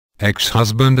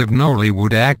ex-husband of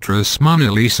Nollywood actress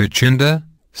Monalisa Chinda,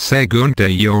 Segun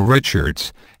Dejo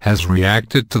Richards, has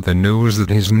reacted to the news that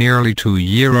his nearly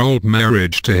 2-year-old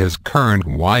marriage to his current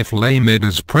wife Lamide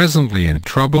is presently in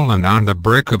trouble and on the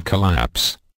brink of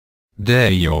collapse.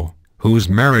 Dejo, whose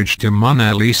marriage to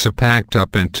Monalisa packed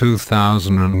up in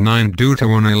 2009 due to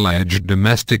an alleged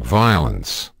domestic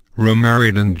violence,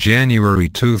 remarried in January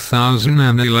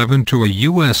 2011 to a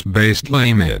US-based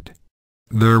Lamide.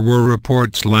 There were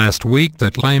reports last week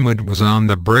that Lamide was on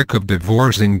the brink of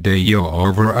divorcing Dejo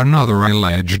over another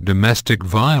alleged domestic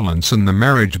violence in the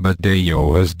marriage, but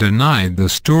Dejo has denied the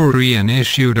story and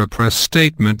issued a press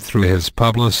statement through his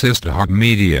publicist HOB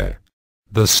Media.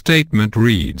 The statement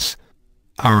reads,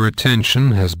 "Our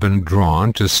attention has been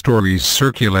drawn to stories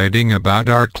circulating about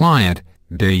our client,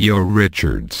 Dejo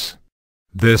Richards.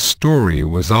 This story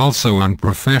was also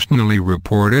unprofessionally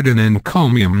reported in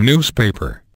Encomium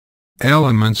newspaper.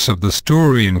 Elements of the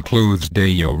story includes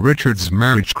Dejo Richard's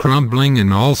marriage crumbling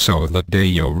and also that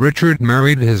Dejo Richard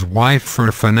married his wife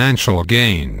for financial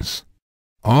gains.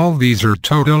 All these are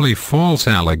totally false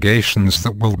allegations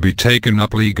that will be taken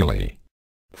up legally.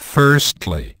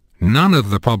 Firstly, none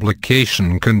of the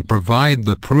publication can provide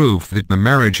the proof that the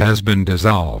marriage has been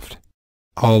dissolved.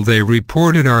 All they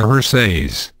reported are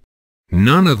hearsays.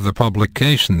 None of the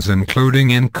publications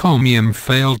including Encomium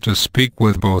failed to speak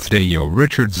with both Dejo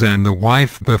Richards and the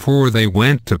wife before they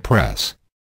went to press.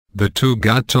 The two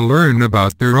got to learn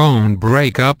about their own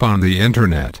breakup on the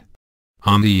internet.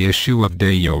 On the issue of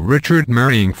Dejo Richard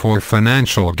marrying for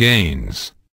financial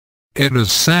gains, it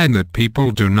is sad that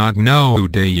people do not know who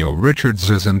Dejo Richards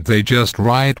is and they just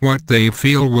write what they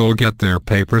feel will get their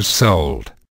papers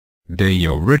sold.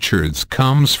 Dejo Richards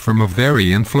comes from a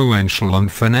very influential and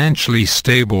financially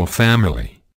stable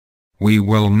family. We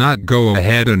will not go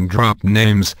ahead and drop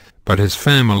names, but his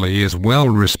family is well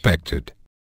respected.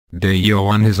 Dejo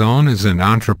on his own is an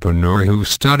entrepreneur who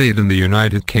studied in the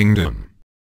United Kingdom.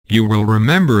 You will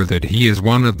remember that he is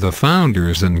one of the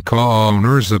founders and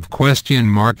co-owners of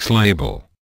Questionmark's label.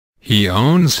 He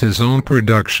owns his own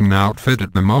production outfit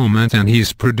at the moment and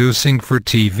he's producing for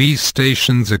TV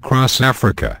stations across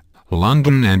Africa,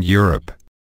 London and Europe.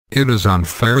 It is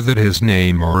unfair that his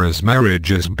name or his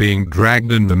marriage is being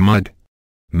dragged in the mud.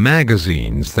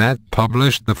 Magazines that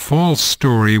published the false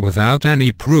story without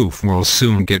any proof will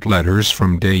soon get letters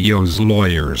from Dejo's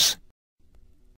lawyers.